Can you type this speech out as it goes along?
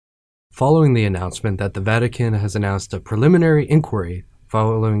Following the announcement that the Vatican has announced a preliminary inquiry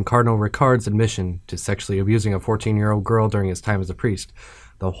following Cardinal Ricard's admission to sexually abusing a 14-year-old girl during his time as a priest,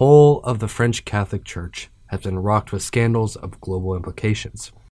 the whole of the French Catholic Church has been rocked with scandals of global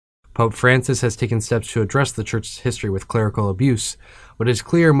implications. Pope Francis has taken steps to address the Church's history with clerical abuse, but it is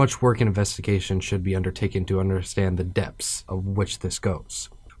clear much work and investigation should be undertaken to understand the depths of which this goes.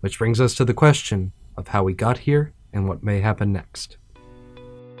 Which brings us to the question of how we got here and what may happen next.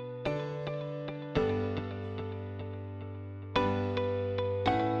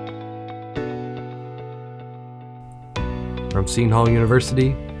 From Seton Hall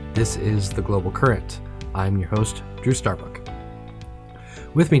University, this is The Global Current. I'm your host, Drew Starbuck.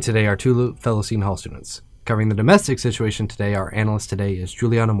 With me today are two fellow Seton Hall students. Covering the domestic situation today, our analyst today is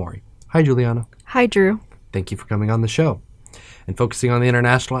Juliana Mori. Hi, Juliana. Hi, Drew. Thank you for coming on the show. And focusing on the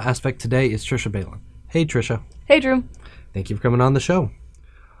international aspect today is Trisha Balin. Hey, Trisha. Hey, Drew. Thank you for coming on the show.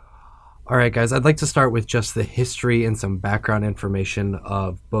 All right, guys, I'd like to start with just the history and some background information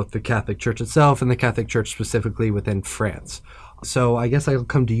of both the Catholic Church itself and the Catholic Church specifically within France. So I guess I'll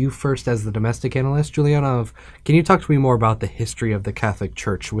come to you first as the domestic analyst, Juliana. Can you talk to me more about the history of the Catholic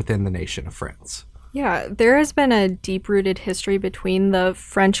Church within the nation of France? Yeah, there has been a deep-rooted history between the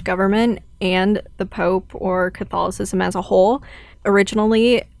French government and the Pope, or Catholicism as a whole.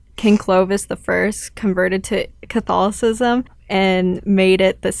 Originally, King Clovis I converted to Catholicism and made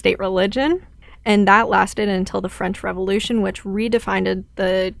it the state religion. And that lasted until the French Revolution, which redefined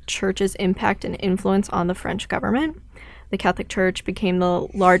the church's impact and influence on the French government. The Catholic Church became the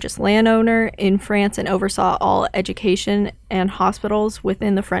largest landowner in France and oversaw all education and hospitals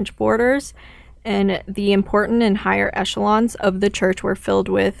within the French borders. And the important and higher echelons of the church were filled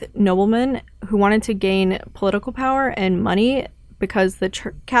with noblemen who wanted to gain political power and money because the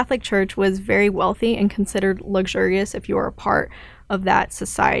Catholic Church was very wealthy and considered luxurious if you were a part of that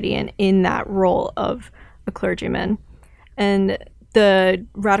society and in that role of a clergyman. And the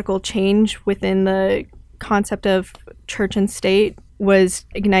radical change within the concept of church and state was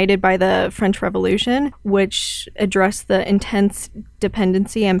ignited by the French Revolution, which addressed the intense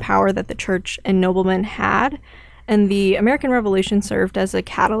dependency and power that the church and noblemen had. And the American Revolution served as a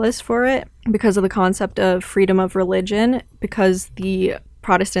catalyst for it because of the concept of freedom of religion, because the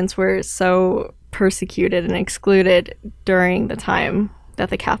Protestants were so persecuted and excluded during the time that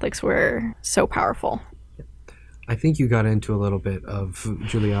the Catholics were so powerful. I think you got into a little bit of,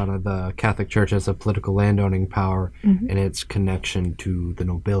 Juliana, the Catholic Church as a political landowning power and its connection to the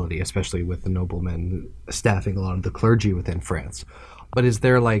nobility, especially with the noblemen staffing a lot of the clergy within France. But is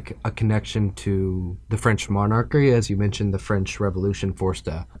there like a connection to the French monarchy? As you mentioned, the French Revolution forced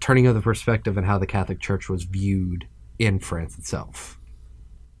a turning of the perspective on how the Catholic Church was viewed in France itself.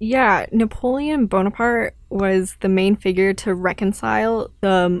 Yeah, Napoleon Bonaparte was the main figure to reconcile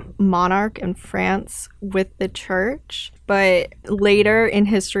the monarch in France with the church, but later in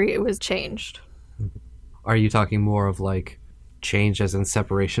history it was changed. Are you talking more of like change as in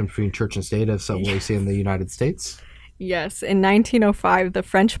separation between church and state as what we see in the United States? Yes, in 1905, the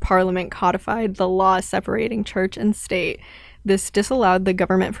French Parliament codified the law separating church and state. This disallowed the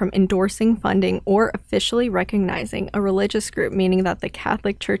government from endorsing, funding, or officially recognizing a religious group, meaning that the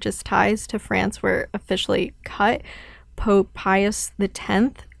Catholic Church's ties to France were officially cut. Pope Pius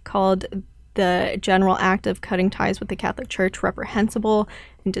X called the general act of cutting ties with the Catholic Church reprehensible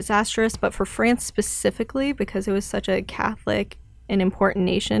and disastrous, but for France specifically, because it was such a Catholic and important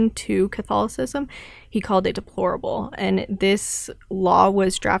nation to Catholicism, he called it deplorable. And this law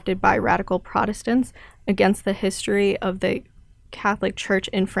was drafted by radical Protestants against the history of the Catholic Church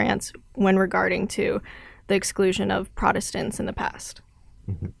in France when regarding to the exclusion of Protestants in the past.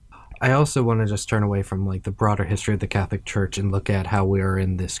 I also want to just turn away from like the broader history of the Catholic Church and look at how we are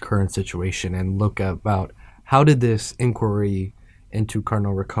in this current situation and look about how did this inquiry into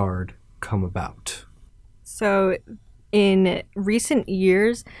Cardinal Ricard come about? So in recent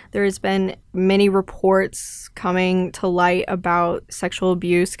years, there has been many reports coming to light about sexual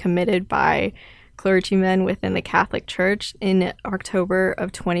abuse committed by clergymen within the Catholic Church. In October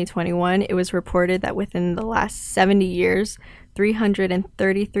of 2021, it was reported that within the last 70 years,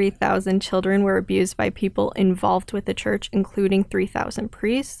 333,000 children were abused by people involved with the church, including 3,000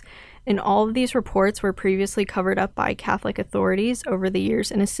 priests. And all of these reports were previously covered up by Catholic authorities over the years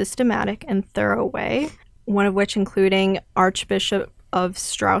in a systematic and thorough way, one of which including Archbishop of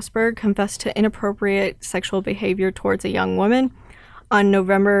Strasbourg confessed to inappropriate sexual behavior towards a young woman. On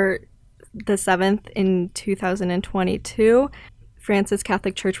November the 7th in 2022, France's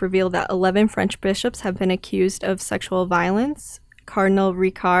Catholic Church revealed that 11 French bishops have been accused of sexual violence. Cardinal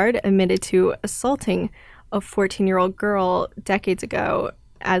Ricard admitted to assaulting a 14-year-old girl decades ago,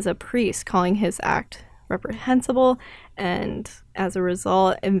 as a priest, calling his act reprehensible. And as a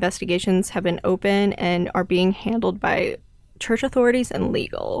result, investigations have been open and are being handled by church authorities and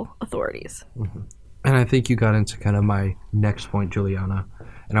legal authorities. Mm-hmm. And I think you got into kind of my next point, Juliana,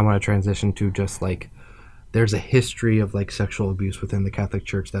 and I want to transition to just like there's a history of like sexual abuse within the Catholic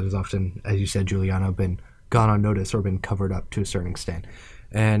Church that is often, as you said, Juliana, been gone unnoticed or been covered up to a certain extent.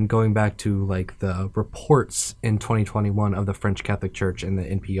 And going back to like the reports in 2021 of the French Catholic Church and the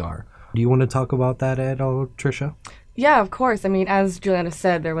NPR, do you want to talk about that at all, Tricia? Yeah, of course. I mean, as Juliana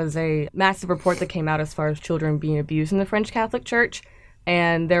said, there was a massive report that came out as far as children being abused in the French Catholic Church,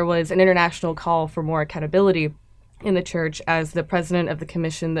 and there was an international call for more accountability in the church as the president of the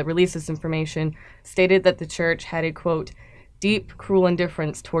commission that released this information stated that the church had a, quote, deep, cruel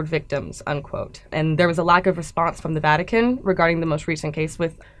indifference toward victims, unquote. And there was a lack of response from the Vatican regarding the most recent case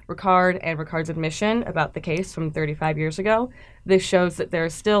with Ricard and Ricard's admission about the case from 35 years ago. This shows that there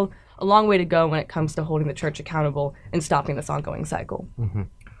is still a long way to go when it comes to holding the church accountable and stopping this ongoing cycle. Mm-hmm.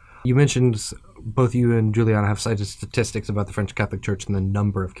 You mentioned, both you and Juliana have cited statistics about the French Catholic Church and the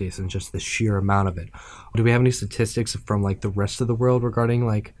number of cases and just the sheer amount of it. Do we have any statistics from like the rest of the world regarding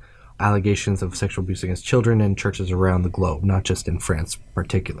like allegations of sexual abuse against children in churches around the globe, not just in France in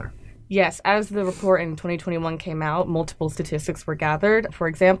particular? Yes, as the report in 2021 came out, multiple statistics were gathered. For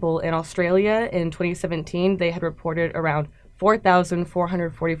example, in Australia in 2017, they had reported around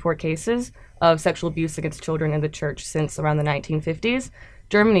 4,444 cases of sexual abuse against children in the church since around the 1950s.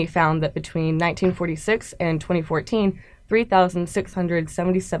 Germany found that between 1946 and 2014,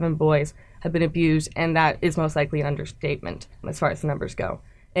 3,677 boys have been abused, and that is most likely an understatement as far as the numbers go.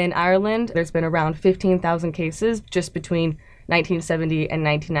 In Ireland, there's been around 15,000 cases just between 1970 and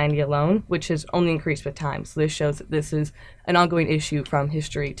 1990 alone, which has only increased with time. So this shows that this is an ongoing issue from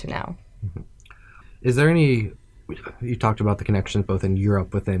history to now. Mm-hmm. Is there any, you talked about the connections both in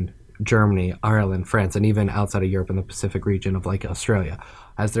Europe, within Germany, Ireland, France, and even outside of Europe in the Pacific region of like Australia.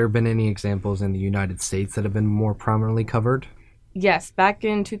 Has there been any examples in the United States that have been more prominently covered? Yes, back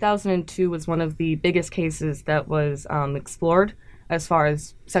in 2002 was one of the biggest cases that was explored as far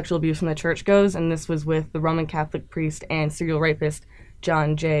as sexual abuse in the church goes, and this was with the Roman Catholic priest and serial rapist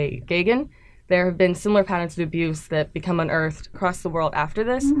John J. Gagin. There have been similar patterns of abuse that become unearthed across the world after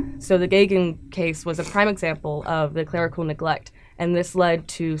this. So the Gagin case was a prime example of the clerical neglect, and this led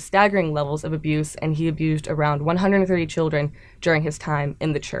to staggering levels of abuse, and he abused around 130 children during his time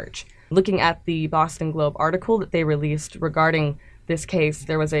in the church. Looking at the Boston Globe article that they released regarding this case,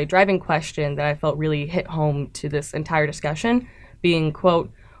 there was a driving question that I felt really hit home to this entire discussion, being,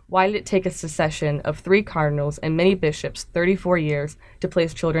 quote, why did it take a succession of 3 cardinals and many bishops 34 years to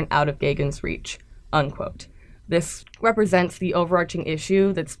place children out of Gagin's reach, unquote. This represents the overarching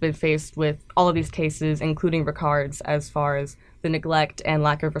issue that's been faced with all of these cases, including Ricard's, as far as the neglect and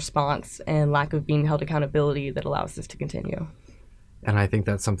lack of response and lack of being held accountability that allows this to continue. And I think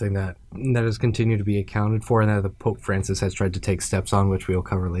that's something that has continued to be accounted for, and that the Pope Francis has tried to take steps on, which we'll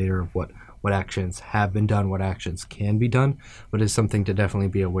cover later, of what actions have been done, what actions can be done, but is something to definitely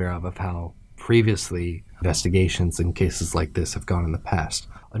be aware of how previously investigations in cases like this have gone in the past.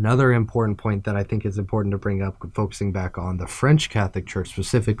 Another important point that I think is important to bring up, focusing back on the French Catholic Church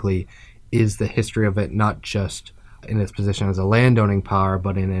specifically, is the history of it, not just in its position as a landowning power,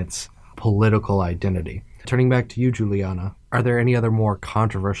 but in its political identity. Turning back to you, Juliana, are there any other more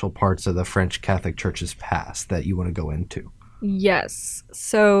controversial parts of the French Catholic Church's past that you want to go into? Yes.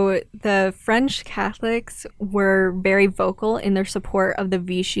 So the French Catholics were very vocal in their support of the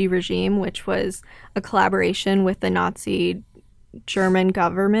Vichy regime, which was a collaboration with the Nazi German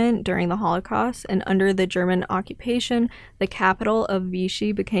government during the Holocaust. And under the German occupation, the capital of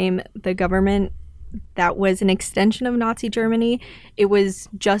Vichy became the government that was an extension of Nazi Germany. It was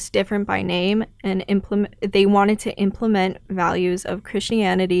just different by name, and they wanted to implement values of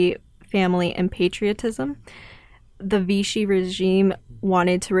Christianity, family, and patriotism. The Vichy regime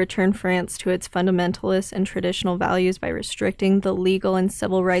wanted to return France to its fundamentalist and traditional values by restricting the legal and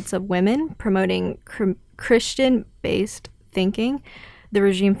civil rights of women, promoting Christian-based thinking. The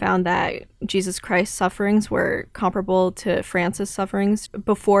regime found that Jesus Christ's sufferings were comparable to France's sufferings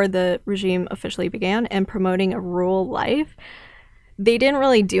before the regime officially began, and promoting a rural life. They didn't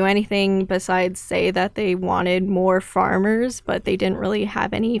really do anything besides say that they wanted more farmers, but they didn't really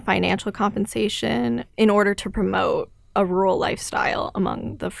have any financial compensation in order to promote a rural lifestyle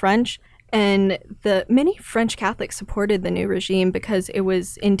among the French. And many French Catholics supported the new regime because it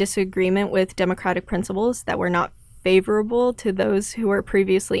was in disagreement with democratic principles that were not favorable to those who were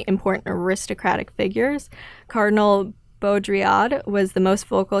previously important aristocratic figures. Cardinal Baudrillard was the most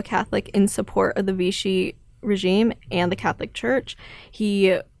vocal Catholic in support of the Vichy regime and the Catholic Church.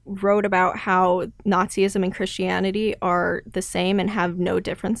 He wrote about how Nazism and Christianity are the same and have no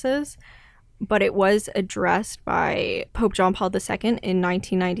differences, but it was addressed by Pope John Paul II in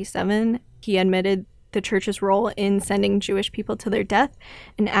 1997. He admitted the church's role in sending Jewish people to their death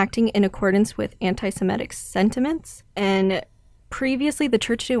and acting in accordance with anti-Semitic sentiments. And previously, the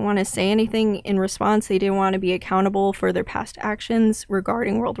church didn't want to say anything in response. They didn't want to be accountable for their past actions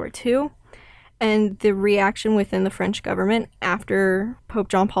regarding World War II. And the reaction within the French government after Pope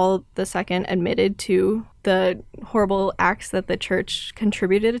John Paul II admitted to the horrible acts that the church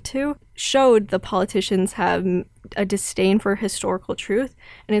contributed to showed the politicians have a disdain for historical truth.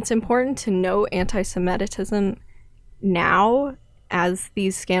 And it's important to know anti-Semitism now as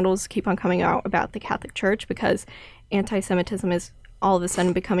these scandals keep on coming out about the Catholic Church, because anti-Semitism is all of a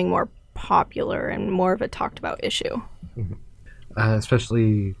sudden becoming more popular and more of a talked about issue. Mm-hmm.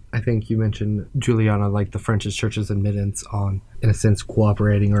 Especially, I think you mentioned, Juliana, like the French church's admittance on, in a sense,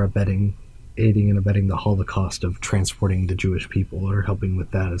 cooperating or aiding and abetting the Holocaust of transporting the Jewish people, or helping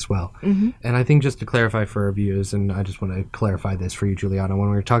with that as well. Mm-hmm. And I think just to clarify for our viewers, and I just want to clarify this for you, Juliana, when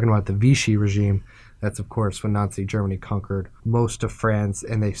we were talking about the Vichy regime, that's, of course, when Nazi Germany conquered most of France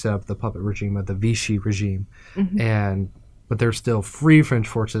and they set up the puppet regime of the Vichy regime. Mm-hmm. But there's still free French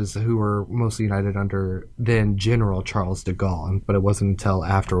forces who were mostly united under then General Charles de Gaulle. But it wasn't until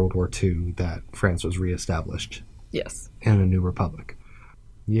after World War II that France was reestablished. Yes. In a new republic.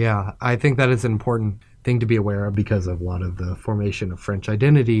 Yeah, I think that is an important thing to be aware of, because of a lot of the formation of French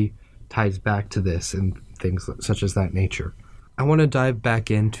identity ties back to this and things such as that nature. I want to dive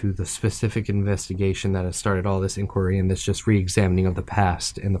back into the specific investigation that has started all this inquiry and this just re-examining of the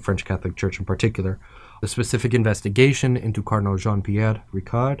past in the French Catholic Church in particular. The specific investigation into Cardinal Jean-Pierre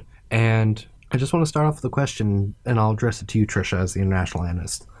Ricard. And I just want to start off with a question, and I'll address it to you, Trisha, as the international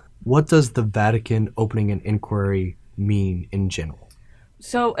analyst. What does the Vatican opening an inquiry mean in general?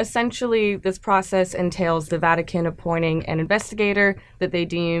 So essentially, this process entails the Vatican appointing an investigator that they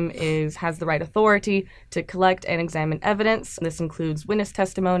deem has the right authority to collect and examine evidence. This includes witness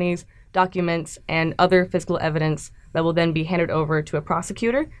testimonies, documents, and other physical evidence that will then be handed over to a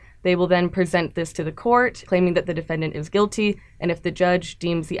prosecutor. They will then present this to the court, claiming that the defendant is guilty, and if the judge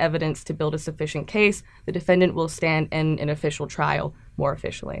deems the evidence to build a sufficient case, the defendant will stand in an official trial more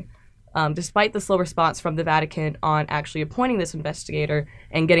officially. Despite the slow response from the Vatican on actually appointing this investigator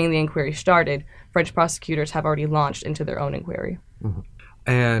and getting the inquiry started, French prosecutors have already launched into their own inquiry. Mm-hmm.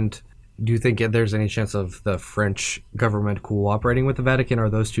 And do you think there's any chance of the French government cooperating with the Vatican, or are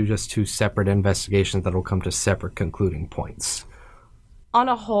those just two separate investigations that will come to separate concluding points? On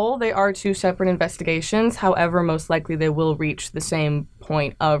a whole, they are two separate investigations. However, most likely they will reach the same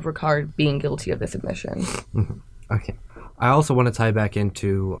point of Ricard being guilty of this admission. Mm-hmm. Okay. I also want to tie back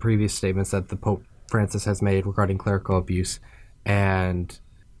into previous statements that the Pope Francis has made regarding clerical abuse and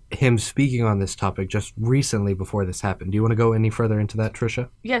him speaking on this topic just recently before this happened. Do you want to go any further into that, Trisha?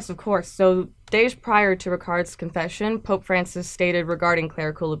 Yes, of course. So days prior to Ricard's confession, Pope Francis stated regarding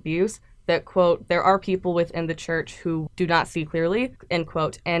clerical abuse that, quote, there are people within the church who do not see clearly, end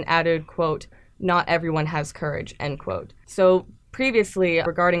quote, and added, quote, not everyone has courage, end quote. So previously,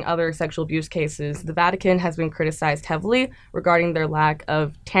 regarding other sexual abuse cases, the Vatican has been criticized heavily regarding their lack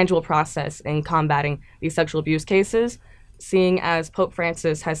of tangible process in combating these sexual abuse cases, seeing as Pope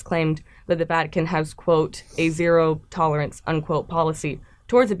Francis has claimed that the Vatican has, quote, a zero tolerance, unquote, policy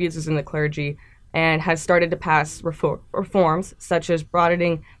towards abuses in the clergy, and has started to pass reforms such as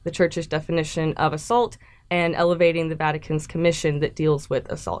broadening the church's definition of assault and elevating the Vatican's commission that deals with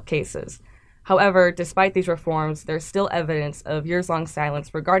assault cases. However, despite these reforms, there's still evidence of years-long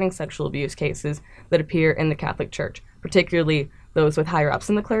silence regarding sexual abuse cases that appear in the Catholic Church, particularly those with higher-ups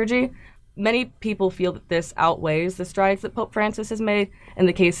in the clergy. Many people feel that this outweighs the strides that Pope Francis has made, and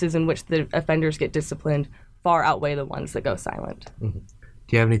the cases in which the offenders get disciplined far outweigh the ones that go silent. Mm-hmm.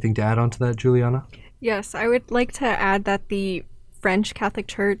 Do you have anything to add on to that, Juliana? Yes, I would like to add that the French Catholic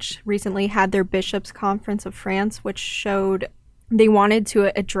Church recently had their Bishops' Conference of France, which showed they wanted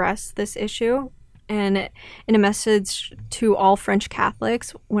to address this issue. And in a message to all French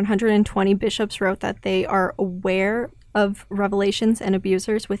Catholics, 120 bishops wrote that they are aware of revelations and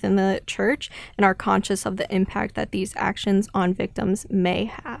abusers within the church and are conscious of the impact that these actions on victims may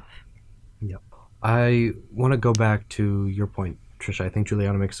have. Yep. I want to go back to your point, Trisha. I think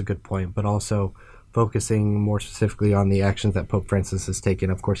Juliana makes a good point, but also focusing more specifically on the actions that Pope Francis has taken.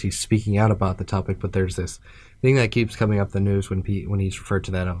 Of course, he's speaking out about the topic, but there's this thing that keeps coming up in the news when he's referred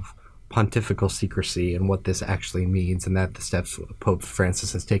to that of pontifical secrecy and what this actually means, and that the steps Pope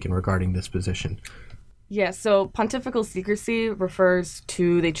Francis has taken regarding this position. Yeah, so pontifical secrecy refers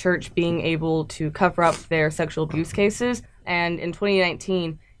to the church being able to cover up their sexual abuse cases. And in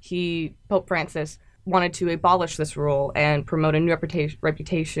 2019, Pope Francis, wanted to abolish this rule and promote a new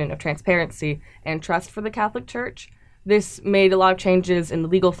reputation of transparency and trust for the Catholic Church. This made a lot of changes in the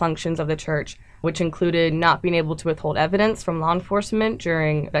legal functions of the church, which included not being able to withhold evidence from law enforcement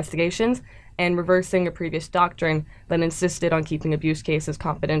during investigations and reversing a previous doctrine that insisted on keeping abuse cases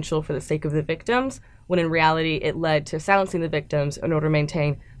confidential for the sake of the victims, when in reality it led to silencing the victims in order to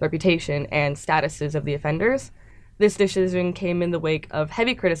maintain the reputation and statuses of the offenders. This decision came in the wake of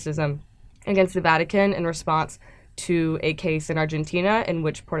heavy criticism against the Vatican in response to a case in Argentina in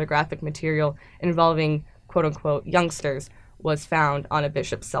which pornographic material involving quote-unquote youngsters was found on a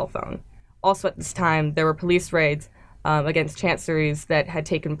bishop's cell phone. Also at this time, there were police raids against chanceries that had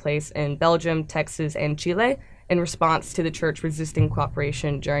taken place in Belgium, Texas, and Chile in response to the church resisting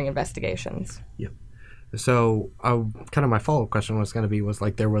cooperation during investigations. Yep. So kind of my follow-up question was going to be, was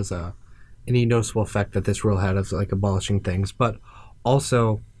like there was any noticeable effect that this rule had of like abolishing things, but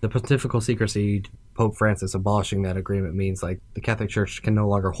also the pontifical secrecy, Pope Francis abolishing that agreement means like the Catholic Church can no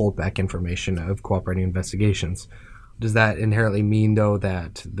longer hold back information of cooperating investigations. Does that inherently mean, though,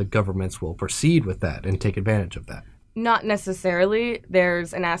 that the governments will proceed with that and take advantage of that? Not necessarily.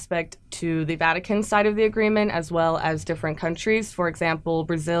 There's an aspect to the Vatican side of the agreement as well as different countries. For example,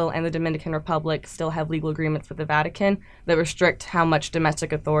 Brazil and the Dominican Republic still have legal agreements with the Vatican that restrict how much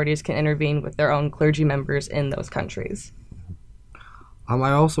domestic authorities can intervene with their own clergy members in those countries.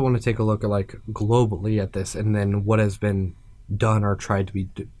 I also want to take a look at like globally at this and then what has been done or tried to be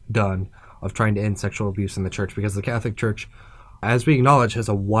done of trying to end sexual abuse in the church, because the Catholic Church, as we acknowledge, has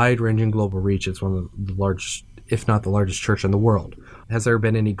a wide-ranging global reach. It's one of the largest, if not the largest church in the world. Has there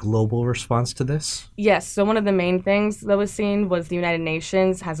been any global response to this? Yes, so one of the main things that was seen was the United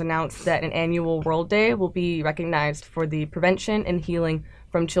Nations has announced that an annual World Day will be recognized for the prevention and healing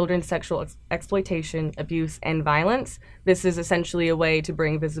from children's sexual exploitation, abuse, and violence. This is essentially a way to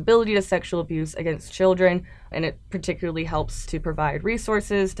bring visibility to sexual abuse against children, and it particularly helps to provide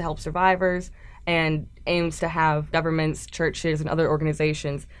resources to help survivors and aims to have governments, churches, and other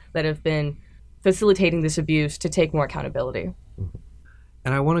organizations that have been facilitating this abuse to take more accountability.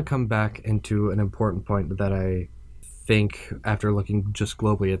 And I want to come back into an important point that I think, after looking just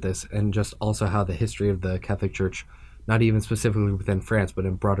globally at this, and just also how the history of the Catholic Church, not even specifically within France, but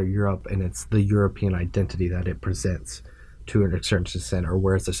in broader Europe, and it's the European identity that it presents to an certain extent, or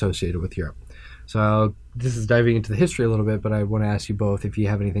where it's associated with Europe. So this is diving into the history a little bit, but I want to ask you both if you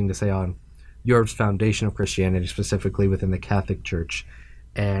have anything to say on Europe's foundation of Christianity, specifically within the Catholic Church,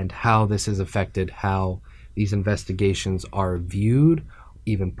 and how this has affected how these investigations are viewed,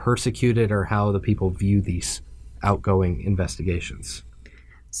 even persecuted, or how the people view these outgoing investigations.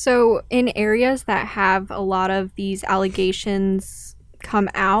 So in areas that have a lot of these allegations come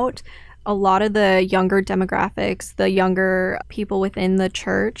out, a lot of the younger demographics, the younger people within the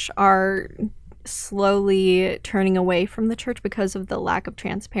church are slowly turning away from the church because of the lack of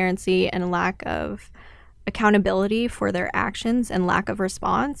transparency and lack of accountability for their actions and lack of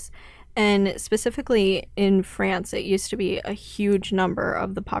response. And specifically in France, it used to be a huge number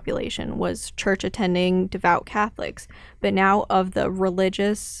of the population was church attending devout Catholics. But now of the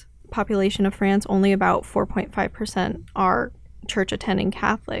religious population of France, only about 4.5% are church attending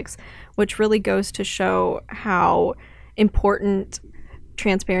Catholics, which really goes to show how important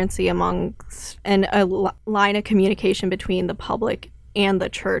transparency amongst and a line of communication between the public and the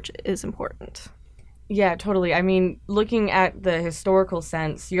church is important. Yeah, totally. I mean, looking at the historical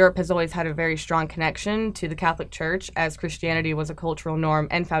sense, Europe has always had a very strong connection to the Catholic Church, as Christianity was a cultural norm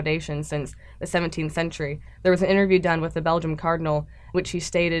and foundation since the 17th century. There was an interview done with the Belgian cardinal, which he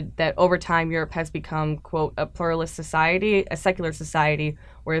stated that over time Europe has become, quote, a pluralist society, a secular society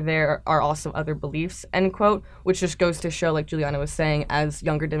where there are also other beliefs, end quote, which just goes to show, like Juliana was saying, as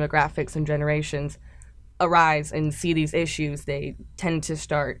younger demographics and generations arise and see these issues, they tend to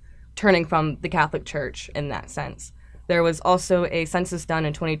start turning from the Catholic Church in that sense. There was also a census done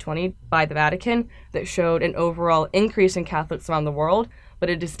in 2020 by the Vatican that showed an overall increase in Catholics around the world, but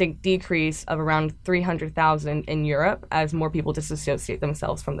a distinct decrease of around 300,000 in Europe as more people disassociate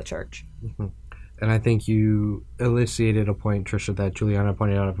themselves from the church. Mm-hmm. And I think you elucidated a point, Trisha, that Juliana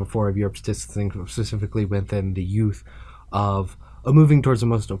pointed out before, of Europe's distancing specifically within the youth of moving towards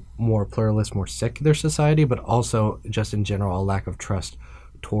a more pluralist, more secular society, but also just in general a lack of trust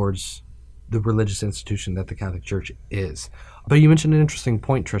towards the religious institution that the Catholic Church is. But you mentioned an interesting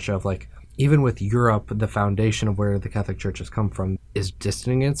point, Trisha, of like, even with Europe, the foundation of where the Catholic Church has come from is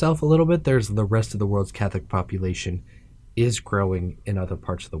distancing itself a little bit. There's the rest of the world's Catholic population is growing in other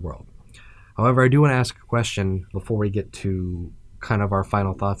parts of the world. However, I do want to ask a question before we get to kind of our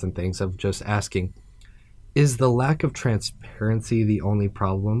final thoughts and things, of just asking, is the lack of transparency the only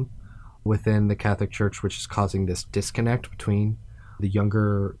problem within the Catholic Church which is causing this disconnect between the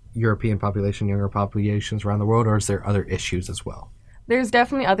younger European population, younger populations around the world, or is there other issues as well? There's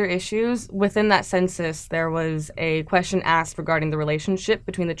definitely other issues. Within that census, there was a question asked regarding the relationship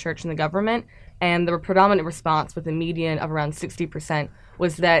between the church and the government, and the predominant response, with a median of around 60%,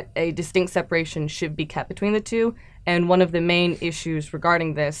 was that a distinct separation should be kept between the two. And one of the main issues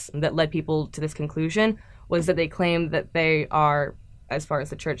regarding this that led people to this conclusion was that they claimed that they are, as far as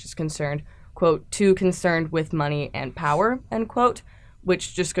the church is concerned, quote, too concerned with money and power, end quote,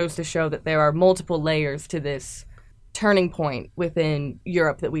 which just goes to show that there are multiple layers to this turning point within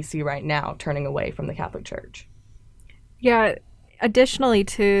Europe that we see right now, turning away from the Catholic Church. Yeah, additionally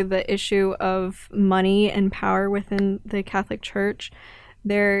to the issue of money and power within the Catholic Church,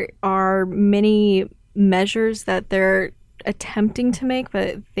 there are many measures that they're attempting to make,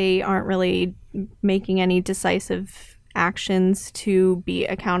 but they aren't really making any decisive actions to be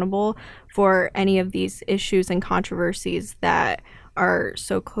accountable for any of these issues and controversies that are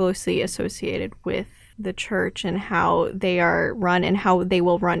so closely associated with the church and how they are run and how they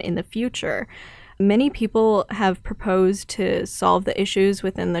will run in the future. Many people have proposed to solve the issues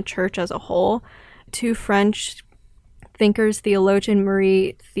within the church as a whole. Two French thinkers, theologian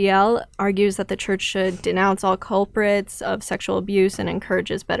Marie Thiel argues that the church should denounce all culprits of sexual abuse and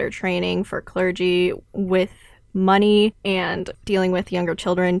encourages better training for clergy with money and dealing with younger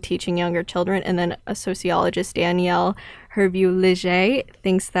children, teaching younger children. And then a sociologist, Danielle Hervieux-Leger,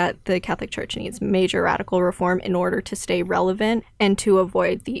 thinks that the Catholic Church needs major radical reform in order to stay relevant and to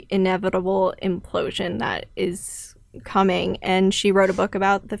avoid the inevitable implosion that is coming. And she wrote a book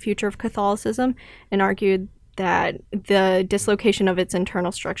about the future of Catholicism and argued that the dislocation of its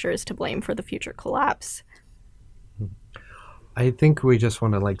internal structure is to blame for the future collapse. I think we just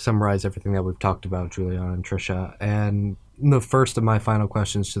want to summarize everything that we've talked about, Juliana and Trisha. And the first of my final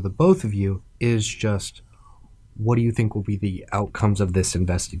questions to the both of you is just, what do you think will be the outcomes of this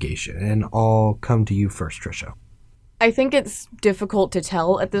investigation? And I'll come to you first, Trisha. I think it's difficult to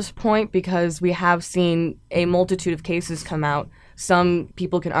tell at this point because we have seen a multitude of cases come out. Some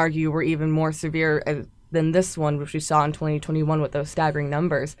people can argue were even more severe than this one, which we saw in 2021 with those staggering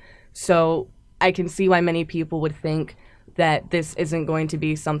numbers. So I can see why many people would think that this isn't going to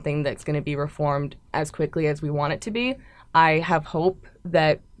be something that's going to be reformed as quickly as we want it to be. I have hope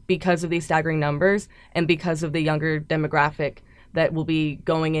that because of these staggering numbers and because of the younger demographic that will be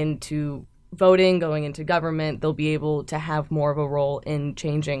going into voting, going into government, they'll be able to have more of a role in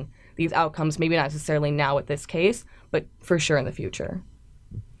changing these outcomes, maybe not necessarily now with this case, but for sure in the future.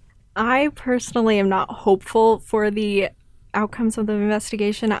 I personally am not hopeful for the outcomes of the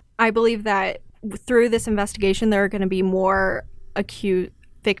investigation. I believe that through this investigation, there are going to be more acute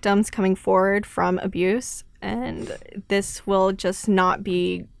victims coming forward from abuse, and this will just not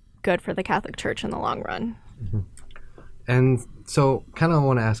be good for the Catholic Church in the long run. Mm-hmm. And so kind of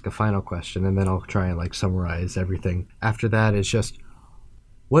want to ask a final question, and then I'll try and summarize everything. After that is just,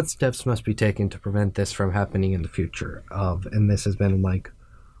 what steps must be taken to prevent this from happening in the future? And this has been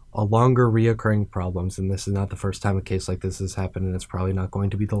a longer reoccurring problems, and this is not the first time a case like this has happened, and it's probably not going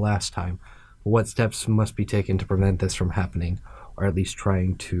to be the last time. What steps must be taken to prevent this from happening, or at least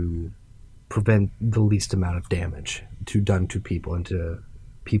trying to prevent the least amount of damage done to people and to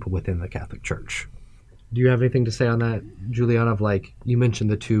people within the Catholic Church? Do you have anything to say on that, Juliana? You mentioned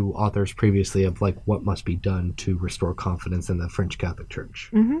the two authors previously of what must be done to restore confidence in the French Catholic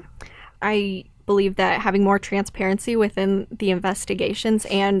Church. Mm-hmm. I believe that having more transparency within the investigations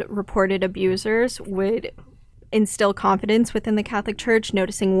and reported abusers would instill confidence within the Catholic Church,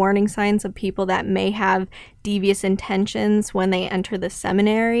 noticing warning signs of people that may have devious intentions when they enter the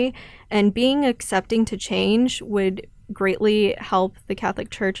seminary, and being accepting to change would greatly help the Catholic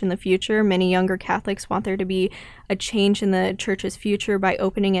Church in the future. Many younger Catholics want there to be a change in the Church's future by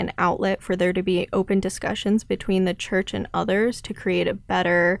opening an outlet for there to be open discussions between the Church and others to create a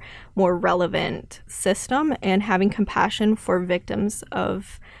better, more relevant system, and having compassion for victims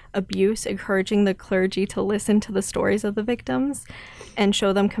of abuse, encouraging the clergy to listen to the stories of the victims and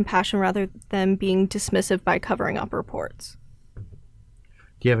show them compassion rather than being dismissive by covering up reports.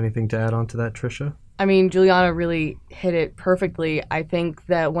 Do you have anything to add on to that, Trisha? I mean, Juliana really hit it perfectly. I think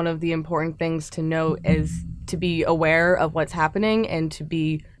that one of the important things to note is to be aware of what's happening and to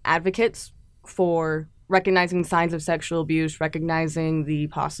be advocates for recognizing signs of sexual abuse, recognizing the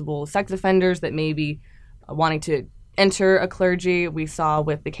possible sex offenders that may be wanting to enter a clergy. We saw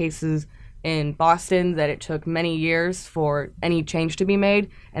with the cases in Boston that it took many years for any change to be made,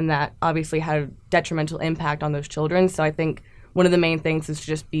 and that obviously had a detrimental impact on those children. So I think one of the main things is to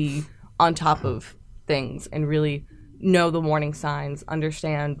just be on top of things and really know the warning signs,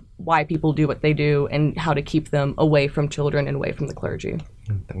 understand why people do what they do, and how to keep them away from children and away from the clergy.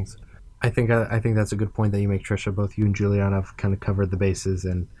 Thanks. I think that's a good point that you make, Trisha. Both you and Juliana have kind of covered the bases,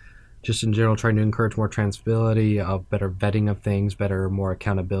 and just in general trying to encourage more transparency, better vetting of things, more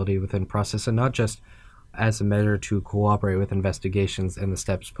accountability within process, and not just as a measure to cooperate with investigations and the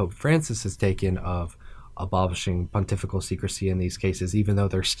steps Pope Francis has taken of abolishing pontifical secrecy in these cases, even though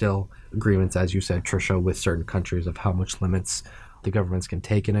there's still agreements, as you said, Trisha, with certain countries of how much limits the governments can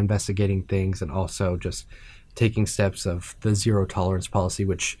take in investigating things, and also just taking steps of the zero tolerance policy,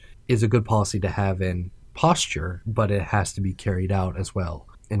 which is a good policy to have in posture, but it has to be carried out as well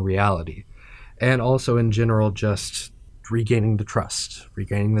in reality. And also in general, just regaining the trust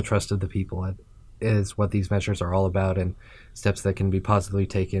of the people is what these measures are all about, and steps that can be positively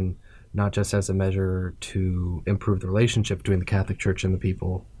taken, not just as a measure to improve the relationship between the Catholic Church and the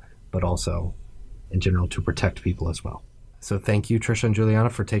people, but also in general to protect people as well. So thank you, Trisha and Juliana,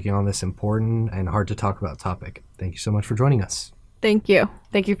 for taking on this important and hard to talk about topic. Thank you so much for joining us. Thank you.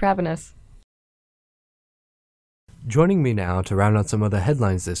 Thank you for having us. Joining me now to round out some of the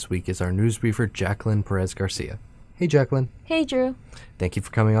headlines this week is our news briefer, Jacqueline Perez Garcia. Hey, Jacqueline. Hey, Drew. Thank you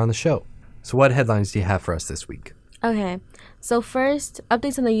for coming on the show. So what headlines do you have for us this week? Okay, so first,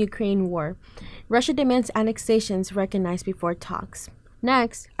 updates on the Ukraine war. Russia demands annexations recognized before talks.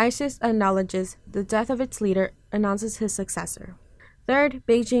 Next, ISIS acknowledges the death of its leader, announces his successor. Third,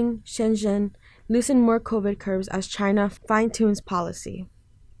 Beijing, Shenzhen loosen more COVID curbs as China fine-tunes policy.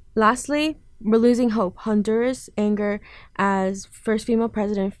 Lastly, we're losing hope. Honduras anger as first female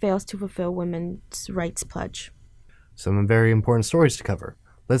president fails to fulfill women's rights pledge. Some very important stories to cover.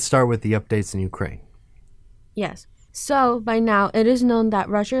 Let's start with the updates in Ukraine. Yes. So, by now, it is known that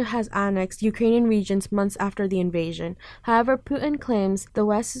Russia has annexed Ukrainian regions months after the invasion. However, Putin claims the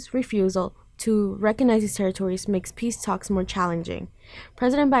West's refusal to recognize these territories makes peace talks more challenging.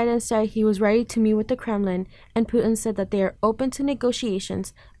 President Biden said he was ready to meet with the Kremlin, and Putin said that they are open to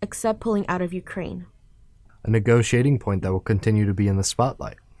negotiations, except pulling out of Ukraine. A negotiating point that will continue to be in the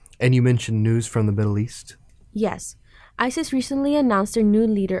spotlight. And you mentioned news from the Middle East? Yes. ISIS recently announced their new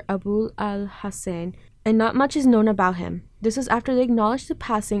leader, Abu al-Hussein, and not much is known about him. This was after they acknowledged the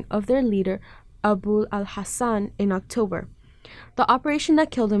passing of their leader, Abu al-Hassan, in October. The operation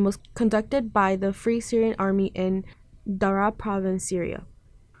that killed him was conducted by the Free Syrian Army in Daraa province, Syria.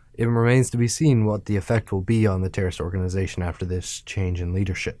 It remains to be seen what the effect will be on the terrorist organization after this change in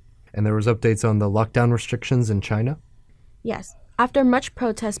leadership. And there was updates on the lockdown restrictions in China? Yes. After much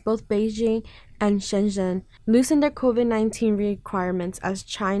protest, both Beijing and Shenzhen loosened their COVID-19 requirements as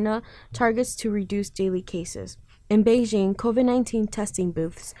China targets to reduce daily cases. In Beijing, COVID-19 testing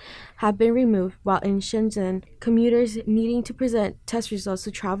booths have been removed, while in Shenzhen, commuters needing to present test results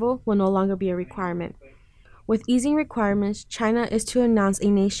to travel will no longer be a requirement. With easing requirements, China is to announce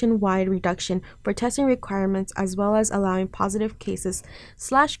a nationwide reduction for testing requirements, as well as allowing positive cases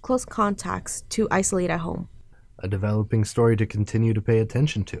 / close contacts to isolate at home. A developing story to continue to pay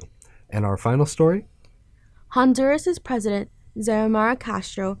attention to. And our final story? Honduras' president, Xiomara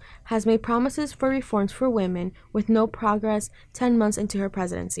Castro, has made promises for reforms for women with no progress 10 months into her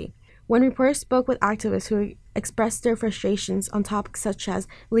presidency. When reporters spoke with activists who expressed their frustrations on topics such as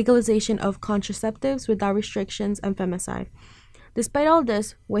legalization of contraceptives without restrictions and femicide. Despite all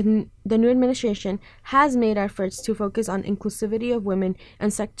this, the new administration has made efforts to focus on inclusivity of women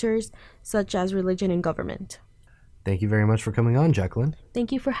in sectors such as religion and government. Thank you very much for coming on, Jacqueline.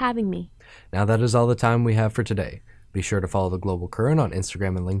 Thank you for having me. Now that is all the time we have for today. Be sure to follow The Global Current on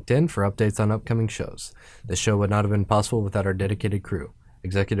Instagram and LinkedIn for updates on upcoming shows. This show would not have been possible without our dedicated crew.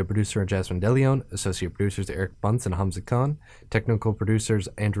 Executive producer Jasmine DeLeon, associate producers Eric Bunce and Hamza Khan, technical producers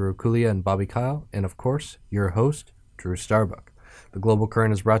Andrew Okulia and Bobby Kyle, and of course, your host, Drew Starbuck. The Global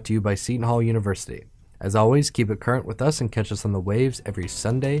Current is brought to you by Seton Hall University. As always, keep it current with us and catch us on the waves every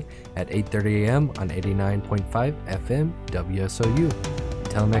Sunday at 8:30 a.m. on 89.5 FM WSOU.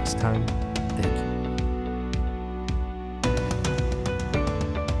 Until next time.